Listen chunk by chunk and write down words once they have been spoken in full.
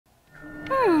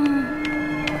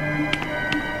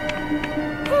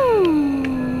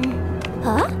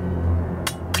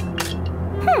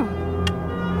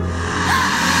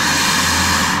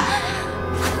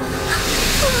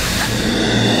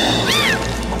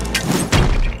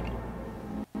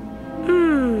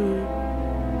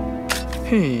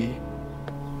Wait,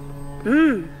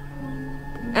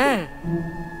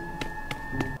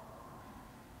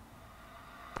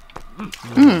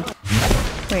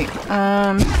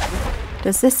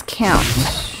 does this count?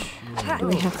 Do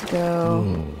we have to go?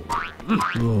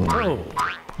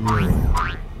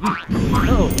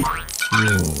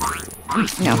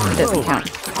 No, it doesn't count.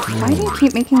 Why do you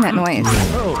keep making that noise?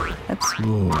 Oops.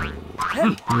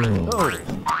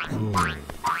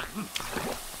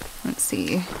 Let's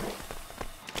see.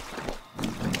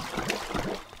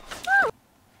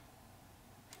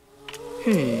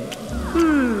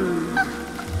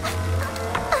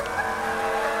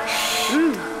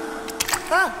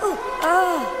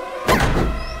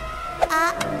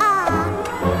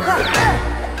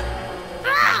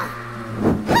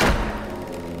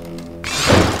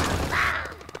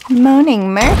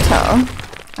 Moaning Myrtle.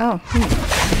 Oh.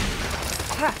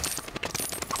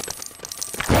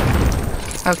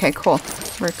 Okay, cool.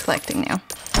 We're collecting now.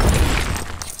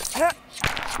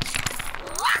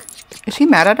 Is she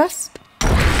mad at us?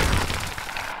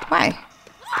 Why?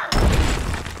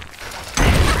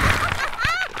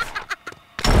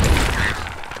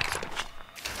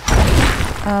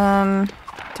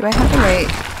 Do I have the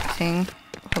right thing?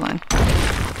 Hold on.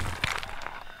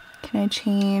 Can I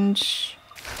change?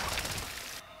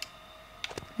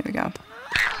 There we go.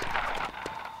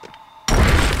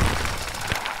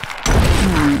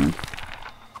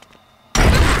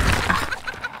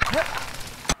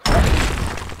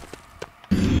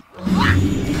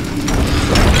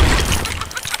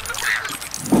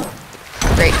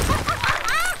 Great.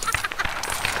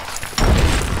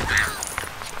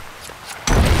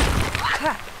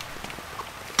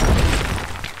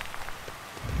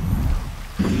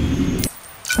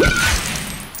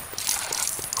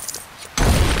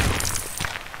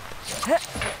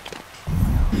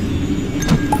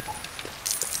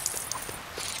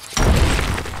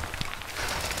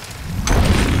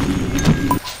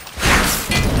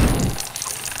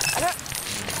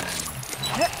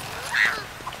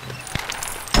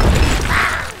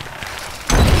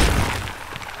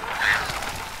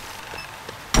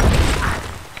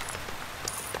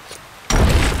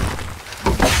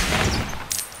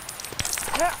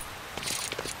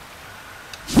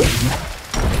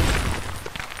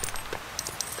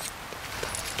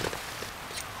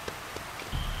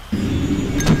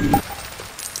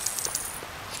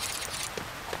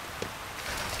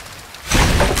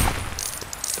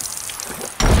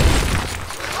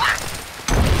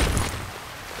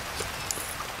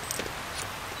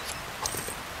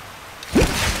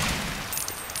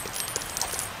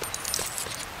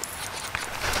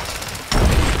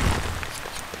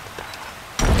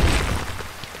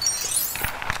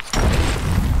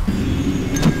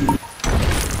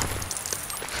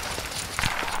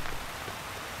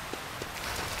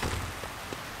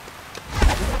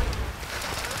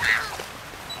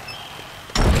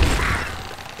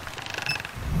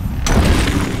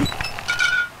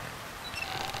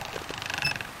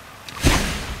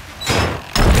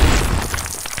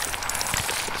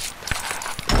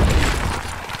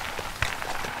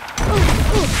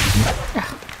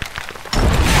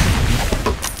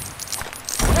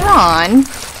 On.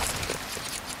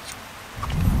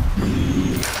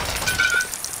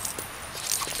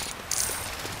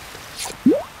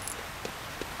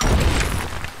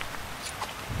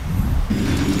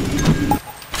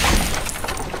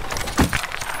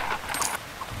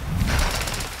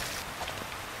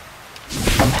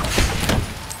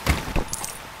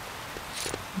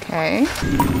 Okay.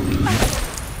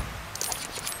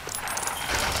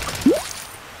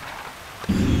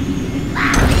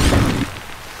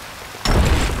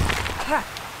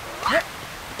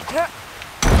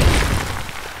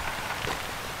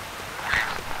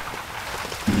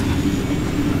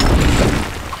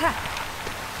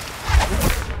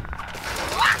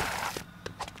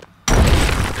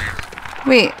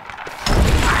 Wait,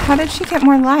 how did she get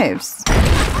more lives?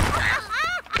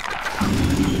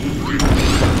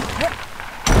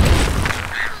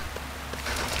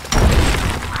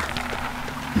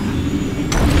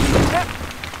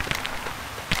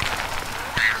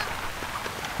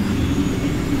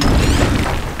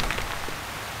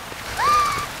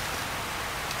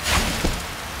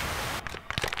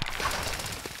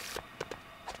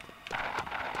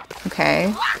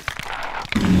 Okay.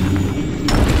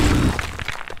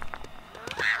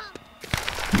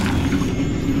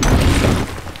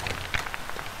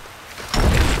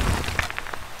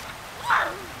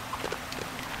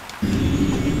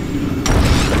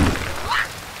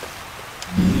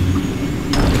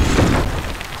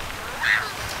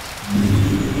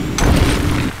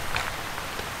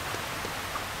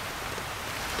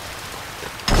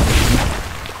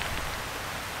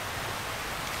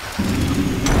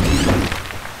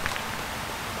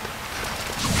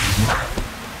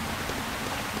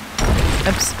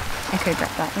 Oops. I could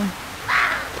grab that one.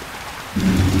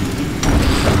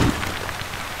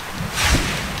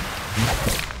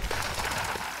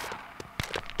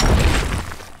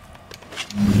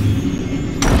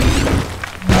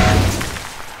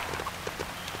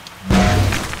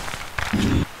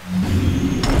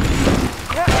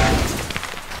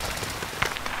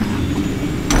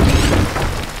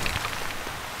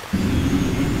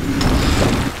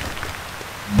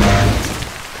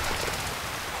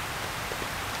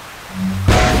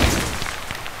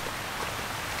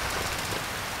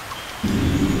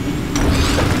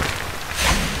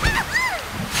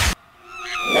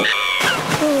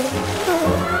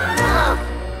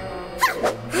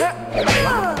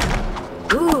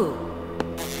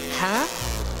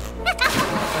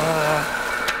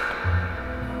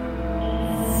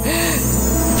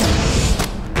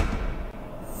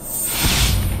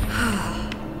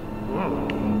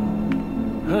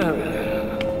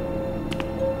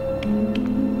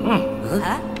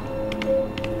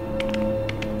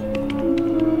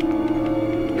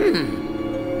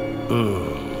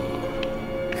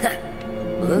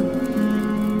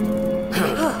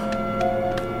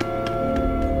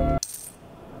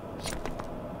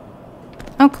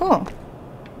 Oh, cool.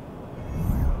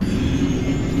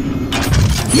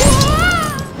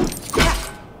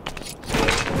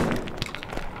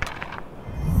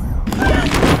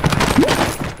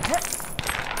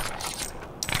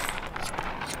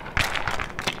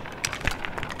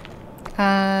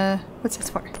 What's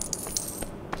this for?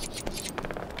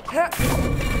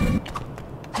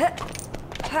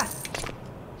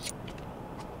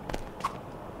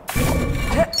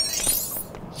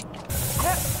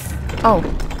 Oh.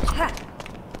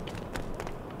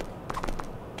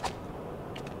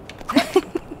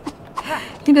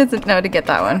 He doesn't know to get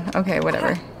that one. Okay,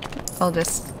 whatever. I'll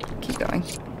just keep going.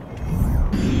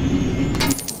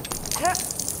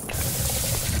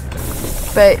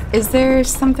 But is there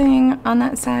something on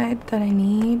that side that I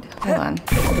need? Hold on.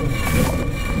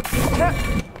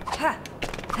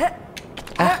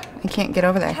 Ah, I can't get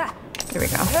over there. There we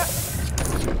go.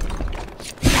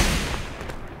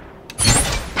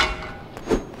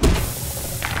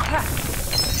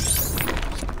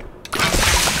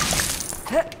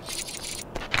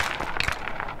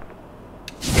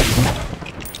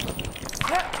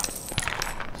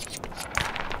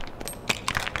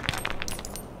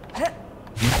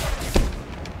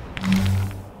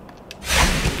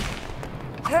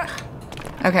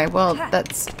 Okay, well,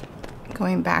 that's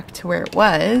going back to where it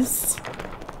was.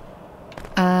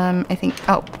 I think,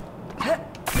 oh.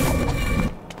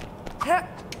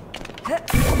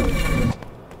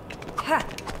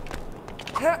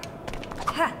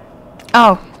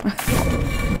 Oh.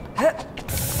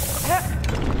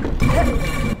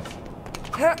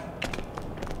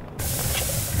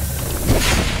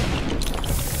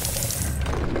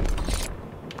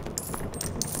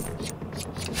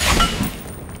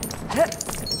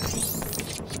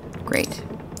 Great.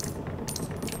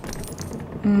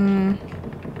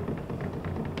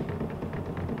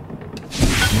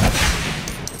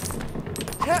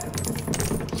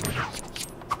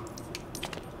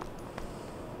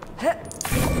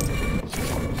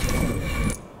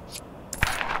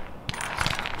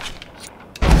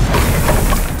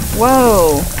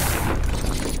 Whoa.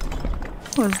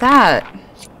 What was that?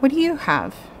 What do you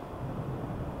have?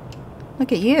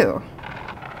 Look at you.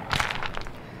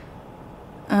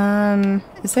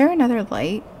 Is there another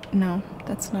light? No,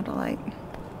 that's not a light.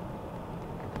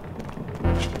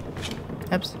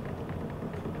 Oops.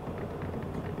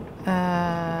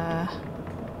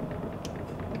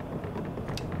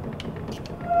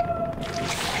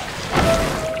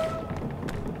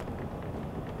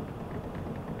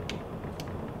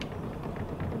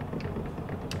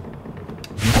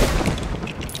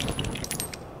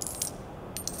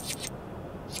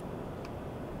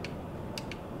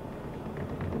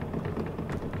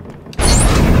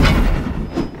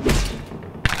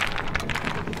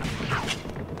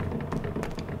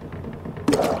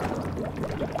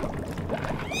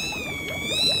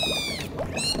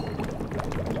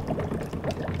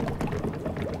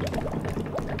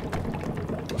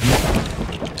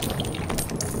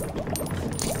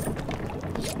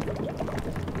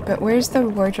 But where's the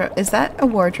wardrobe? Is that a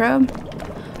wardrobe?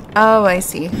 Oh, I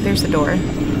see. There's a door.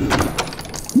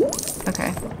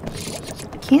 Okay.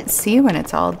 Can't see when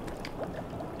it's all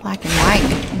black and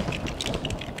white.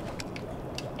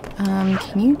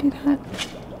 Can you do that?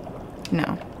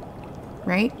 No.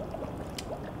 Right?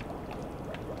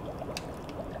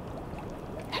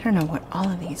 I don't know what all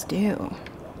of these do.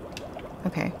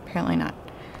 Okay, apparently not.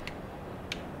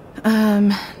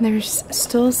 There's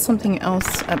still something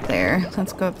else up there.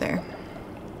 Let's go up there.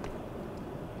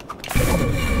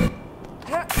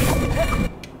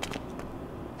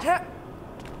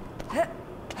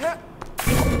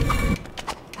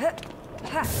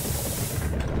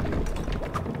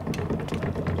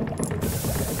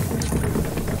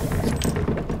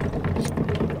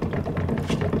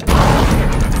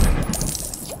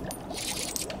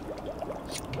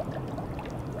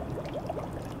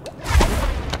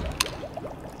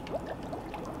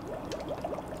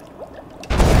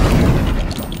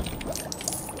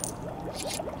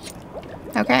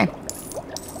 Okay.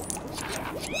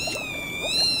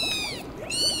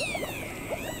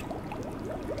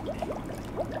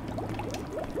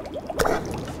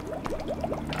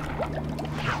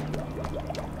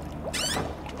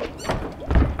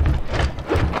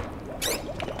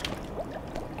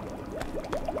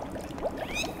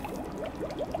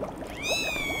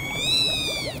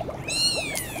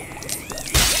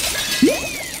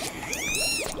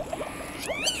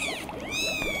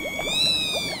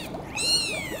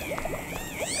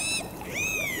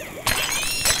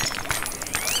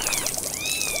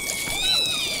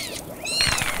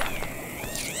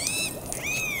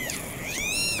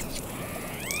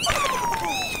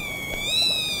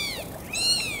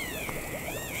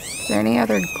 Is there any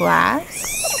other glass?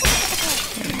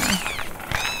 I don't know.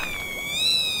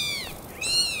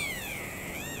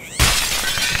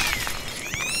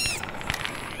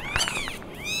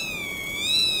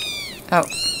 Oh,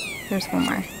 there's one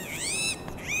more.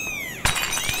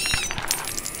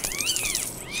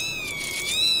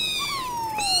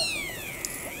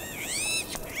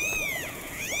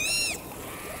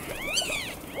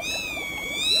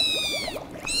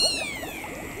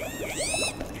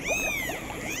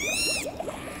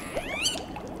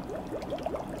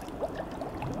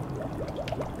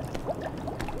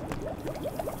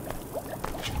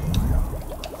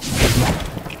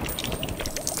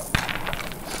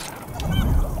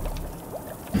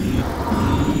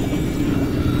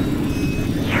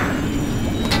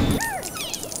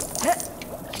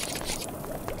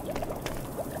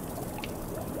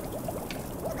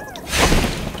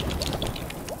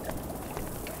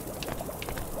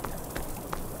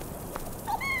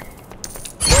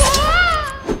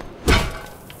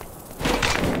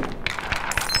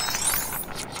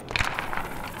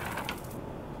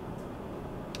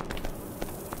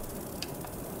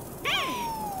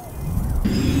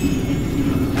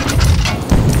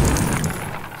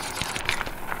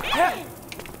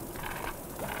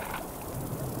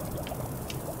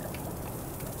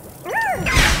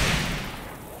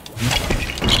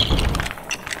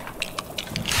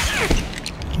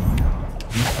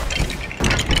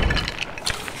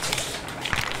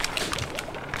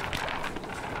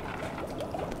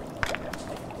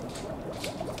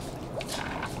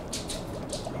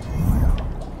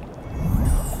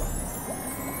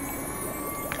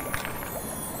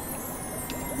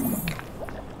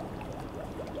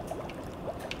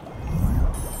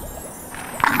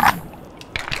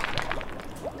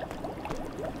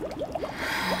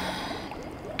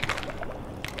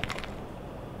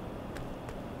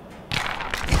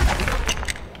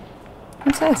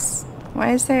 What's this?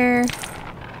 Why is there...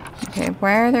 Okay,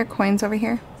 why are there coins over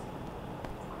here?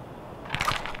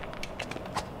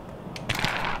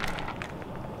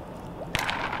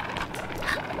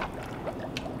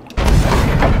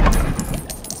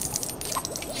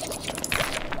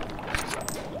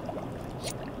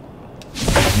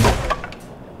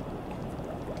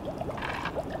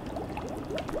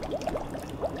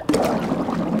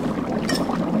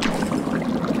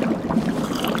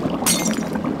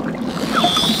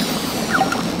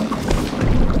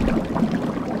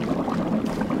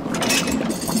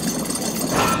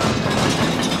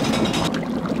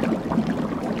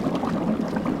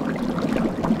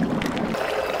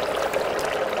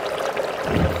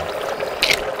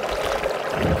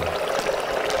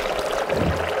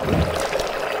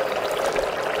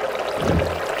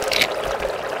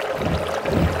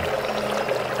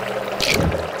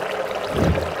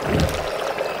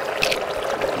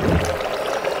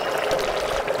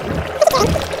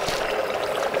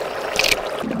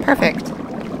 Perfect.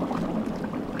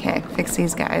 Okay, fix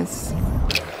these guys.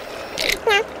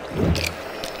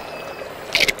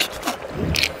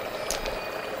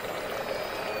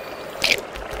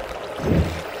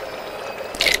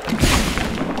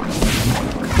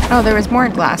 Oh, there was more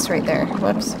glass right there.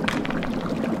 Whoops.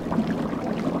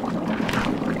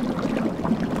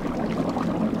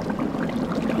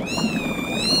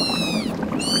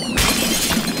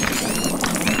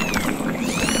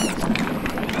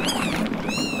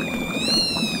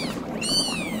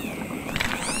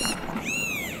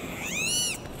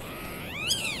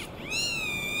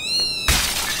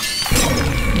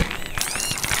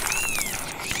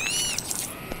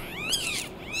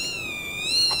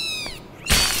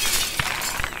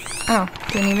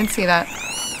 Didn't even see that.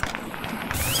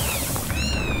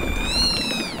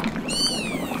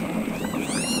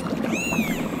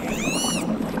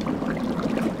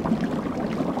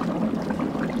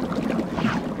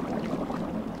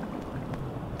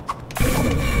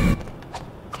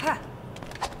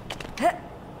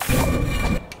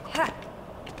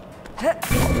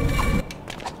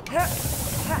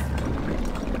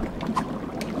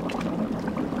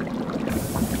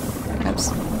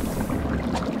 Oops.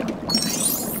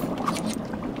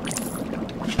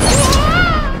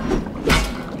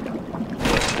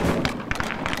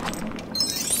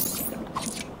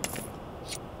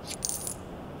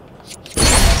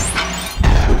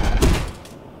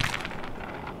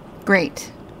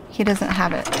 Great. He doesn't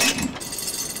have it.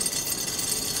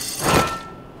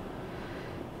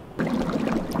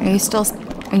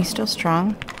 Are you still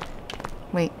strong?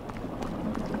 Wait.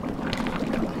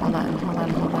 Hold on.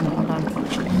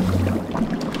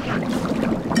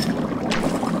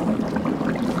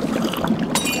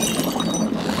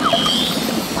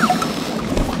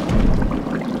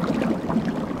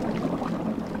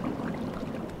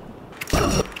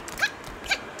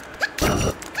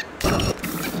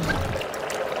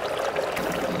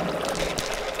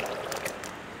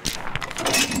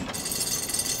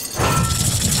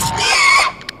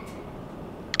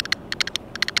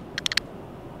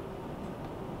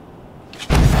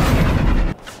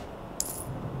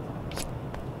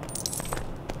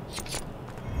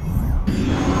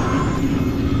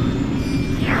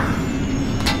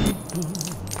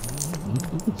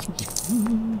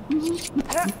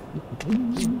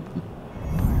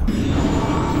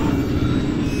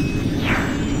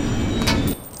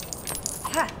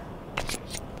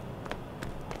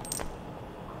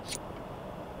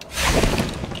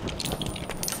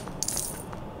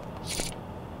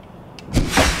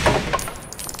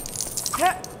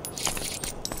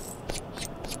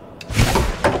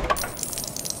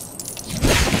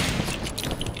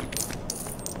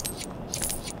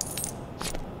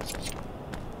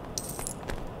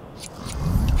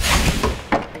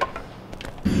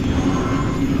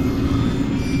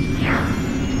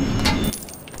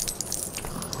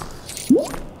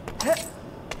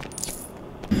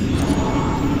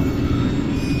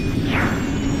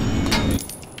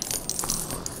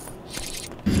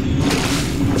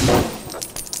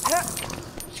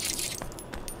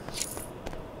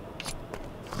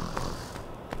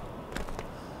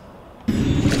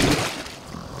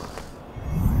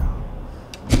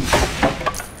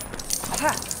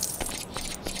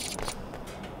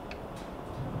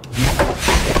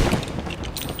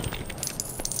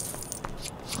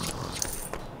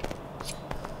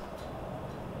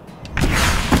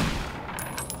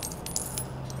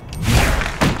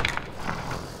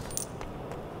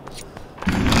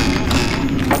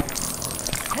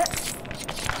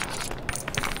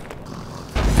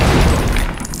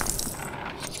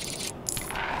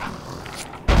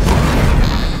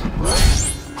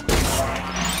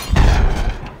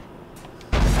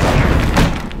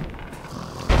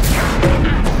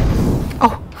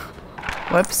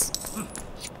 Whoops.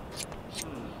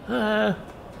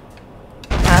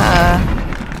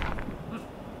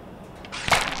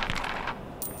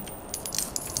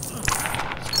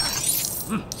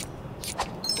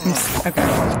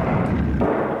 Okay.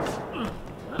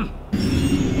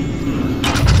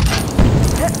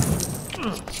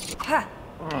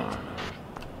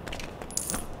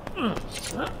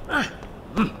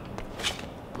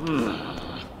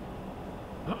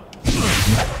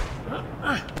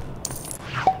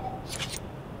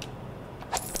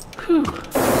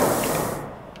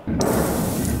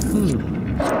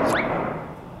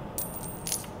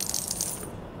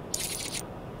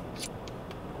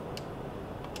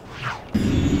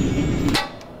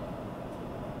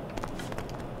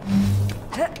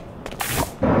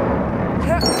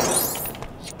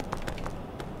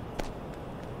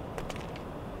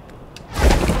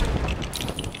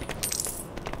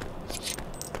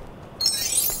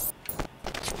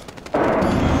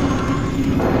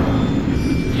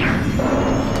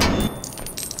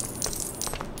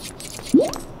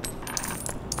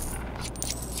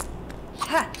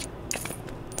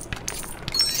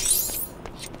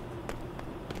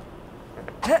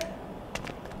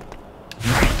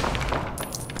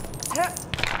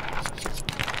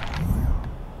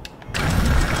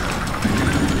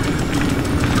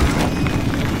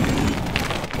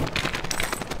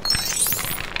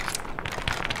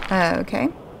 Okay.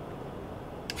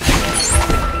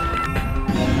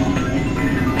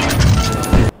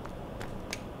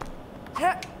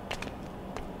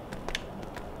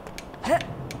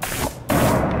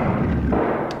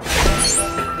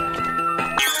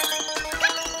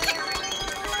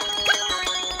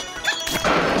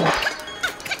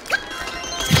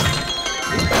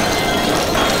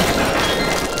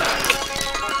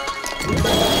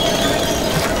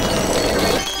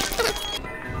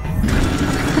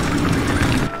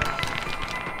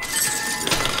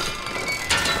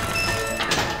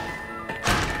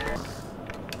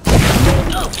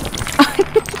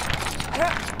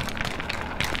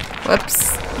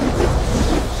 Whoops.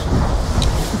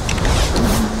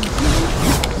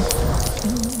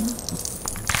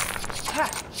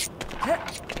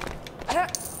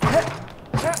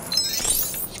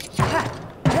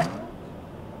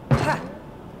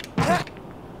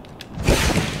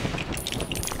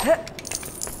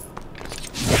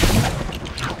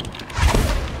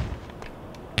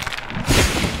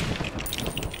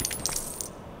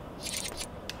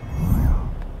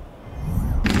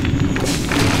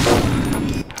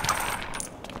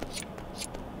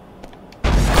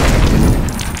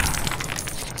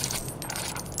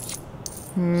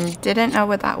 Didn't know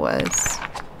what that was.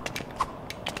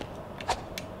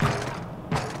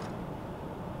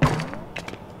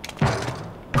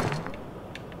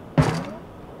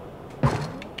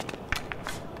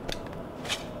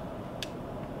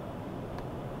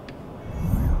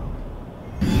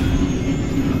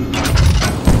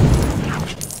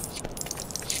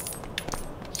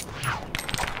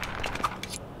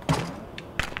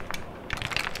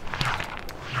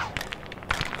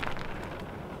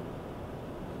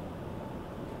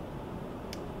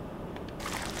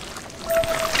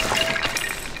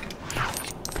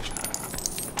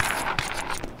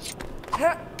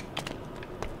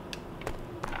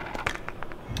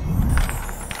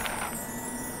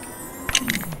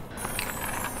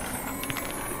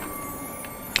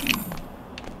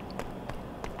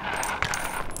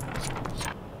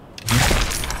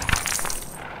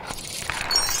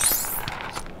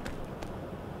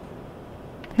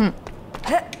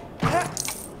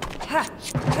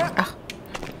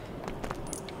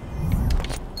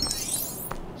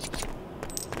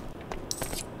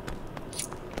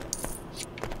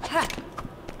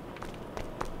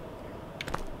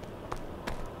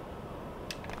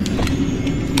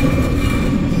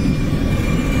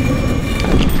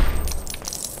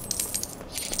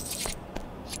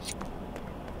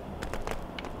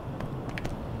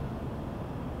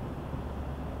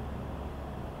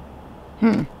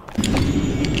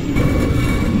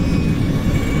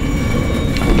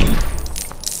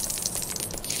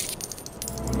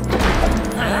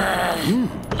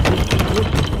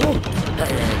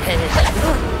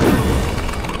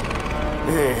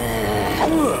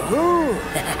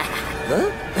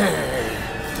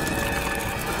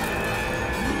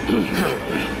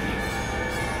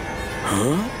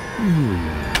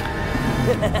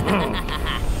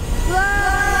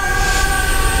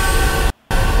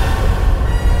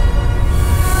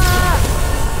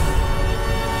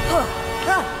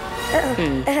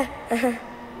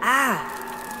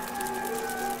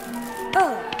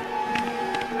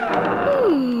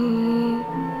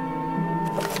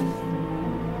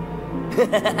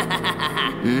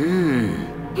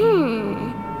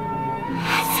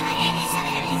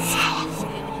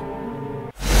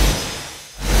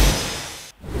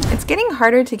 It's getting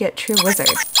harder to get True Wizard.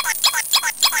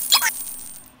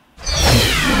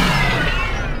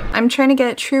 I'm trying to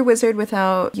get True Wizard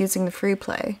without using the free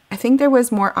play. I think there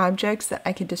was more objects that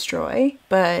I could destroy,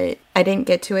 but I didn't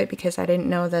get to it because I didn't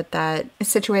know that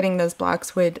situating those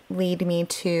blocks would lead me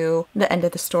to the end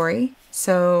of the story.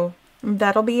 So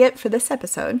that'll be it for this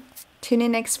episode. Tune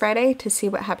in next Friday to see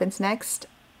what happens next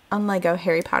on LEGO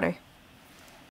Harry Potter.